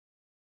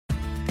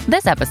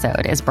This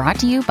episode is brought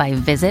to you by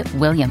Visit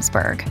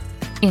Williamsburg.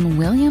 In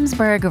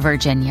Williamsburg,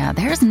 Virginia,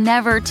 there's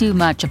never too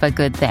much of a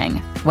good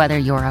thing. Whether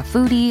you're a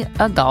foodie,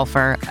 a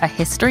golfer, a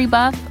history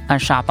buff, a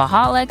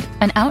shopaholic,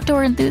 an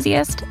outdoor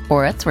enthusiast,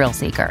 or a thrill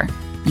seeker,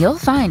 you'll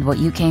find what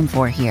you came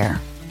for here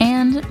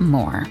and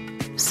more.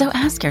 So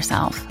ask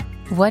yourself,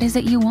 what is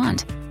it you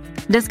want?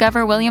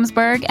 Discover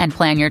Williamsburg and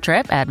plan your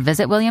trip at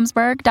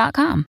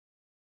visitwilliamsburg.com.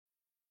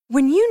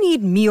 When you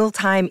need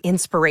mealtime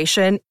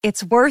inspiration,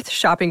 it's worth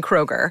shopping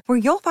Kroger, where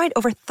you'll find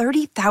over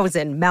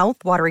 30,000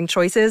 mouth-watering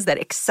choices that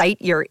excite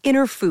your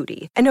inner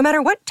foodie. And no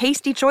matter what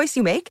tasty choice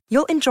you make,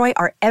 you'll enjoy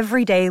our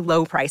everyday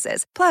low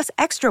prices, plus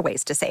extra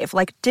ways to save,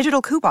 like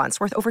digital coupons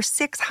worth over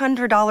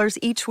 $600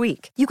 each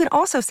week. You can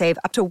also save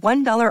up to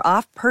 $1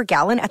 off per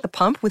gallon at the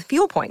pump with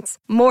fuel points.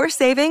 More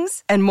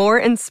savings and more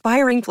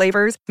inspiring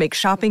flavors make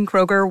shopping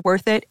Kroger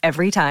worth it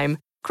every time.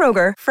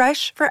 Kroger,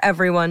 fresh for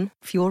everyone.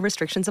 Fuel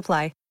restrictions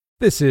apply.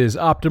 This is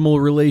Optimal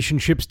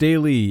Relationships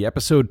Daily,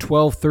 episode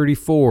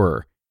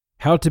 1234,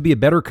 How to Be a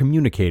Better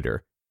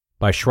Communicator,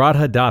 by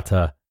Shraddha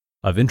Datta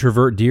of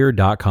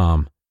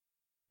IntrovertDear.com.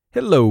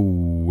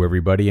 Hello,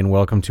 everybody, and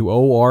welcome to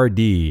ORD.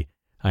 I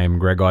am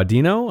Greg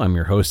Audino, I'm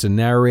your host and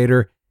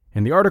narrator,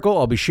 and the article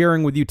I'll be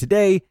sharing with you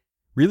today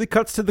really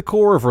cuts to the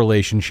core of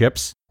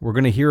relationships. We're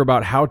going to hear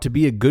about how to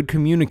be a good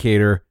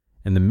communicator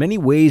and the many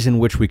ways in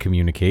which we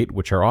communicate,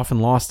 which are often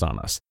lost on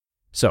us.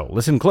 So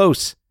listen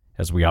close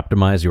as we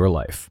optimize your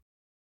life.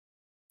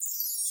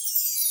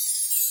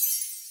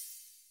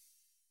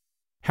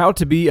 How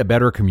to Be a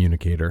Better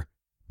Communicator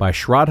by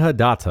Shraddha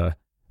Datta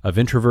of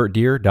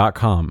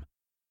IntrovertDear.com.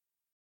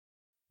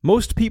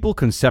 Most people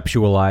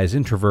conceptualize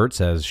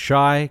introverts as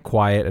shy,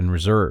 quiet, and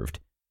reserved.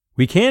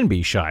 We can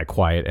be shy,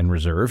 quiet, and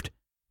reserved,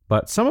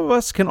 but some of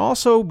us can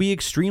also be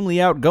extremely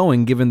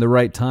outgoing given the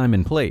right time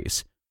and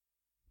place.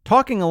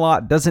 Talking a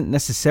lot doesn't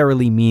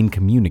necessarily mean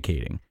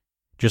communicating.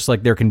 Just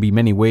like there can be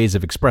many ways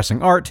of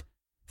expressing art,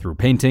 through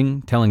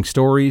painting, telling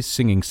stories,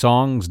 singing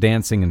songs,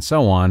 dancing, and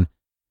so on,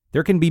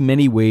 there can be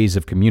many ways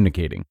of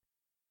communicating.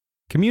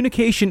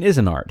 Communication is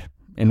an art,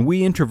 and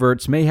we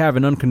introverts may have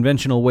an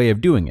unconventional way of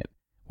doing it,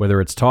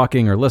 whether it's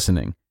talking or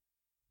listening.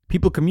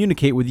 People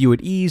communicate with you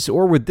at ease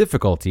or with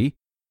difficulty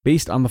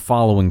based on the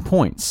following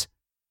points: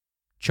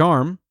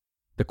 charm,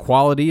 the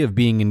quality of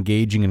being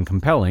engaging and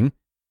compelling;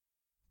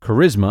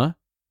 charisma,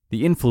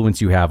 the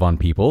influence you have on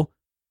people;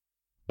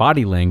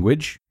 body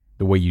language,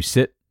 the way you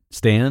sit,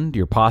 stand,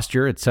 your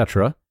posture,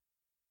 etc.;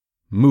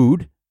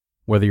 mood,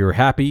 whether you're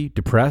happy,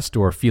 depressed,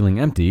 or feeling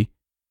empty;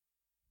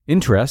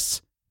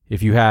 interests,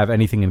 if you have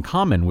anything in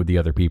common with the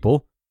other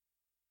people;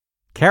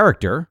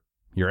 character,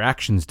 your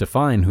actions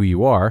define who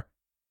you are;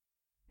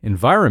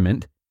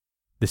 environment,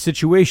 the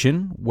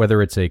situation,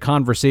 whether it's a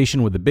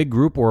conversation with a big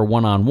group or a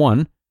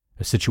one-on-one,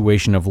 a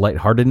situation of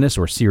lightheartedness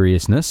or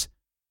seriousness;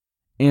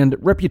 and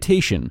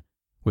reputation,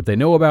 what they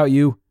know about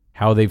you,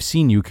 how they've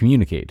seen you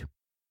communicate.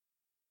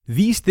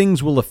 These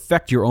things will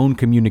affect your own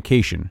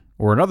communication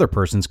or another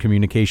person's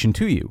communication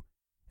to you,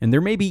 and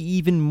there may be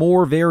even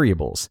more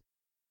variables.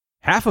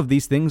 Half of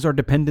these things are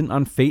dependent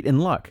on fate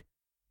and luck,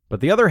 but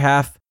the other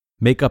half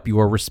make up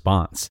your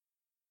response.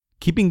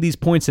 Keeping these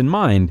points in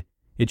mind,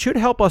 it should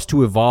help us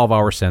to evolve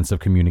our sense of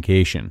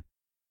communication.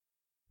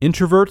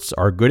 Introverts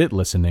are good at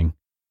listening.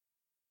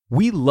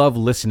 We love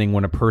listening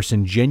when a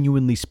person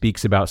genuinely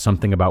speaks about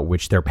something about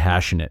which they're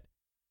passionate.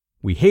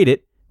 We hate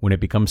it when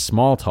it becomes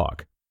small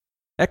talk.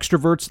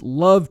 Extroverts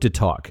love to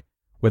talk,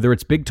 whether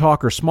it's big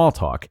talk or small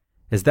talk,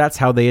 as that's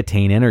how they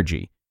attain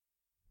energy.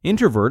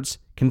 Introverts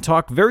can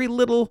talk very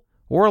little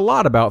or a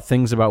lot about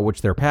things about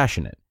which they're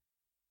passionate.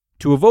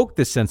 To evoke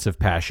this sense of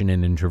passion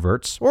in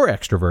introverts or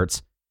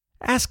extroverts,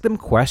 ask them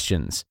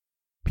questions.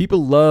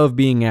 People love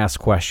being asked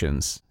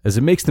questions, as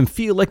it makes them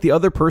feel like the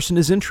other person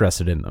is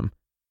interested in them.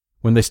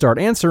 When they start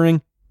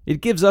answering,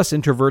 it gives us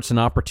introverts an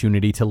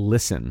opportunity to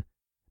listen,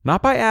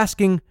 not by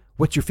asking,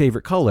 "What's your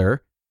favorite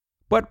color?"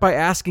 but by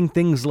asking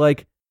things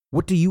like,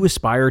 "What do you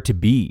aspire to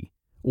be?"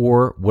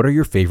 or "What are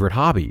your favorite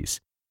hobbies?"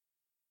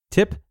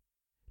 Tip: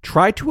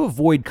 try to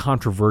avoid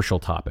controversial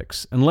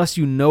topics unless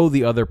you know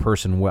the other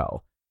person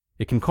well.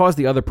 It can cause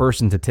the other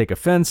person to take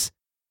offense,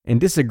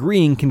 and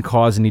disagreeing can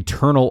cause an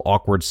eternal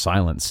awkward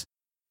silence.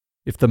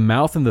 If the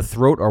mouth and the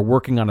throat are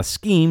working on a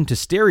scheme to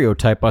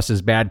stereotype us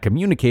as bad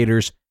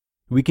communicators,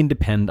 we can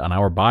depend on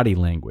our body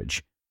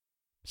language.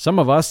 Some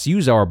of us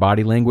use our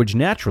body language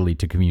naturally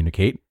to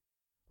communicate,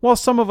 while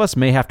some of us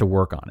may have to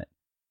work on it.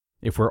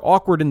 If we're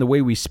awkward in the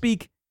way we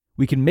speak,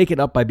 we can make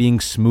it up by being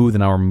smooth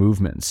in our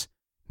movements.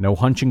 No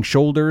hunching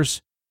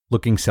shoulders,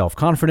 looking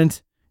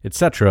self-confident,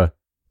 etc.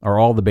 are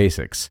all the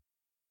basics.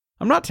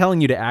 I'm not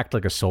telling you to act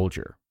like a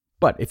soldier,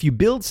 but if you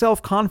build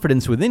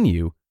self-confidence within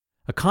you,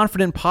 a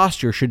confident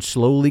posture should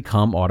slowly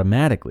come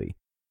automatically.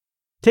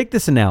 Take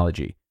this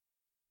analogy.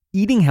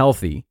 Eating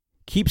healthy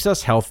keeps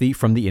us healthy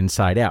from the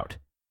inside out,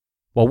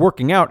 while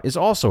working out is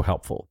also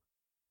helpful.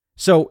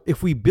 So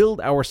if we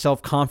build our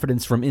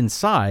self-confidence from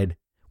inside,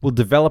 we'll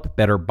develop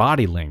better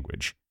body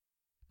language.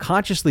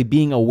 Consciously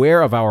being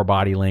aware of our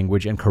body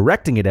language and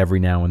correcting it every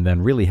now and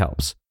then really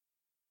helps.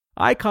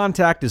 Eye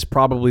contact is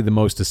probably the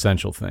most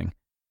essential thing.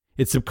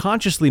 It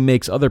subconsciously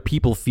makes other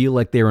people feel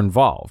like they're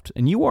involved,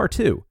 and you are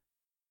too.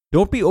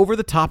 Don't be over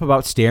the top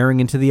about staring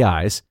into the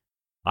eyes.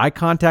 Eye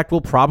contact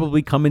will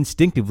probably come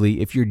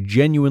instinctively if you're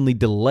genuinely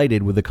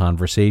delighted with the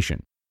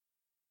conversation.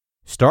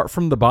 Start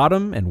from the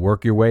bottom and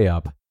work your way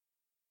up.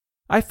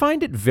 I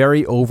find it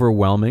very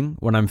overwhelming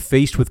when I'm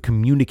faced with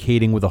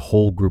communicating with a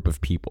whole group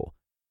of people.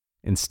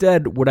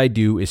 Instead, what I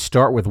do is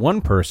start with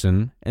one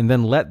person and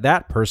then let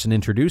that person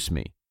introduce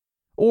me.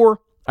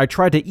 Or I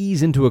try to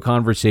ease into a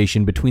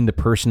conversation between the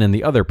person and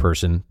the other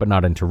person, but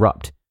not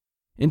interrupt.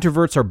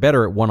 Introverts are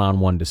better at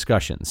one-on-one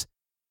discussions.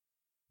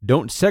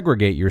 Don't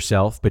segregate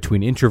yourself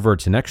between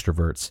introverts and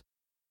extroverts.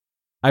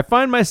 I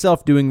find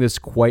myself doing this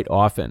quite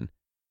often.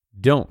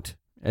 Don't,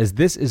 as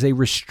this is a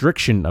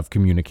restriction of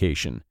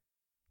communication.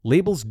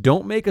 Labels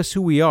don't make us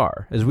who we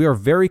are, as we are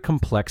very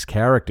complex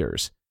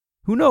characters.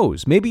 Who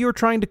knows, maybe you're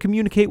trying to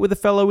communicate with a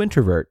fellow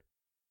introvert.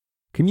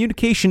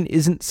 Communication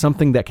isn't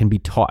something that can be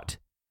taught,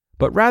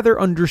 but rather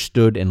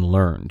understood and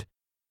learned.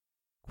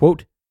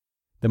 Quote,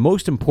 "The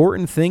most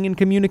important thing in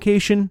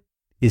communication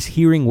is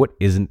hearing what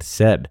isn't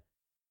said."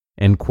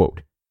 End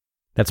quote.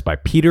 That's by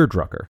Peter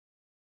Drucker.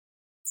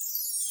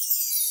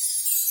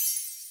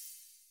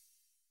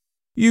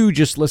 You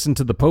just listened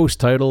to the post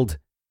titled,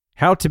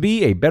 "How to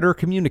Be a Better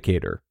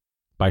Communicator"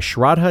 by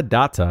Shraddha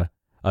Datta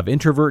of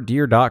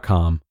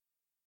IntrovertDear.com.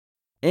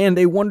 And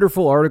a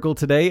wonderful article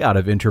today out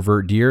of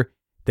Introvert Dear.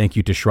 Thank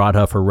you to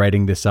Shraddha for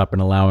writing this up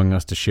and allowing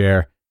us to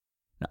share.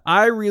 Now,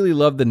 I really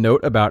love the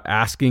note about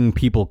asking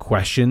people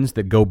questions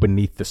that go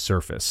beneath the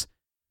surface.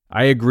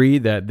 I agree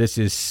that this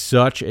is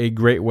such a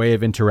great way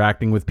of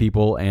interacting with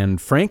people and,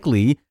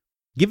 frankly,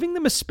 giving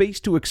them a space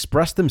to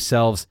express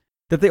themselves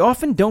that they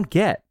often don't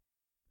get.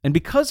 And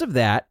because of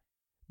that,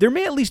 there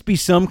may at least be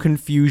some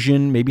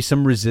confusion, maybe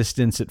some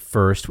resistance at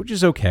first, which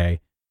is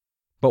okay.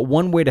 But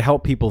one way to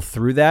help people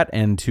through that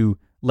and to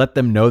let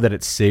them know that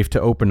it's safe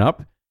to open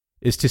up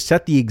is to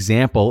set the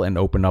example and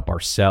open up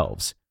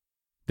ourselves.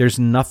 There's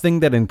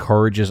nothing that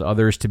encourages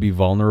others to be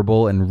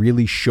vulnerable and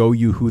really show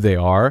you who they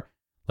are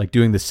like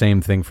doing the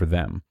same thing for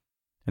them.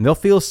 And they'll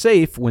feel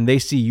safe when they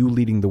see you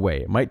leading the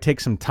way. It might take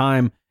some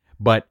time,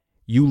 but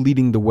you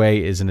leading the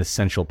way is an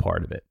essential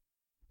part of it.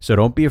 So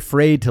don't be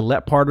afraid to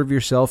let part of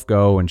yourself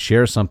go and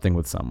share something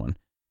with someone.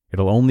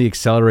 It'll only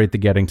accelerate the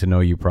getting to know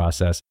you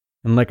process.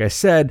 And like I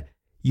said,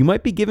 you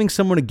might be giving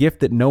someone a gift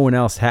that no one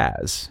else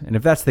has. And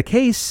if that's the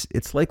case,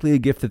 it's likely a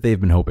gift that they've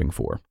been hoping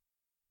for.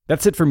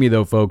 That's it for me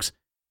though, folks.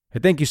 I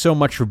thank you so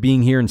much for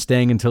being here and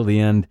staying until the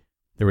end.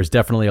 There was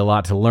definitely a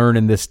lot to learn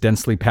in this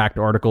densely packed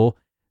article.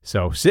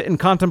 So sit and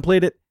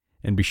contemplate it,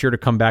 and be sure to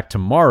come back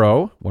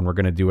tomorrow when we're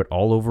going to do it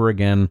all over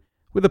again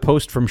with a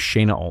post from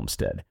Shayna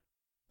Olmstead.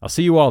 I'll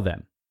see you all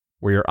then,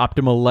 where your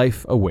optimal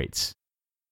life awaits.